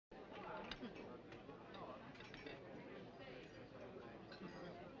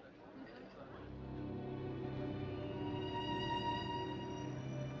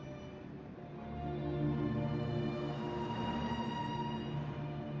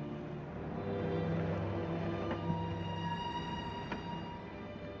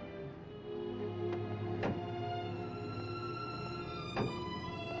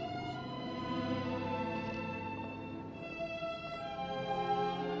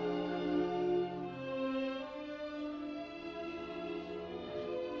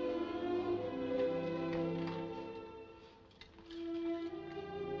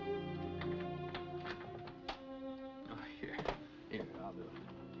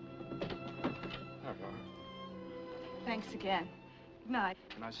Thanks again. Good night.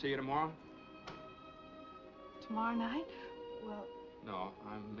 Can I see you tomorrow? Tomorrow night? Well... No,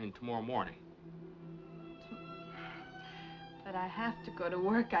 I mean tomorrow morning. But I have to go to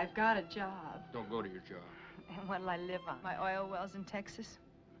work. I've got a job. Don't go to your job. And what'll I live on? My oil wells in Texas?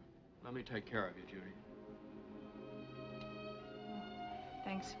 Let me take care of you, Judy.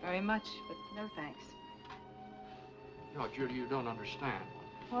 Thanks very much, but no thanks. No, Judy, you don't understand.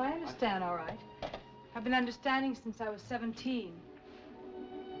 Oh, I understand, all right. I've been understanding since I was 17.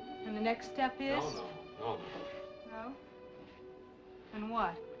 And the next step is? No. No? And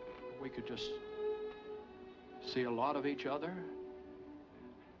what? We could just see a lot of each other.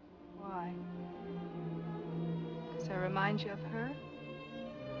 Why? Because I remind you of her?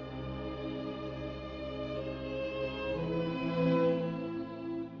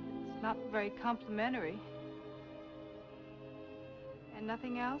 It's not very complimentary. And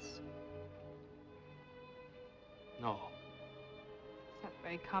nothing else? No. It's not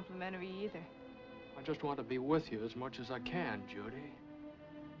very complimentary either. I just want to be with you as much as I can, Judy.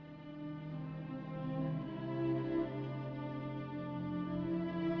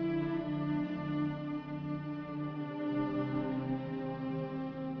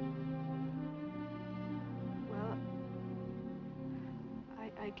 Well,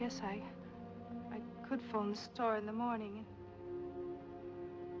 I guess I could phone the store in the morning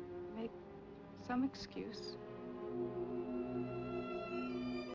and make some excuse.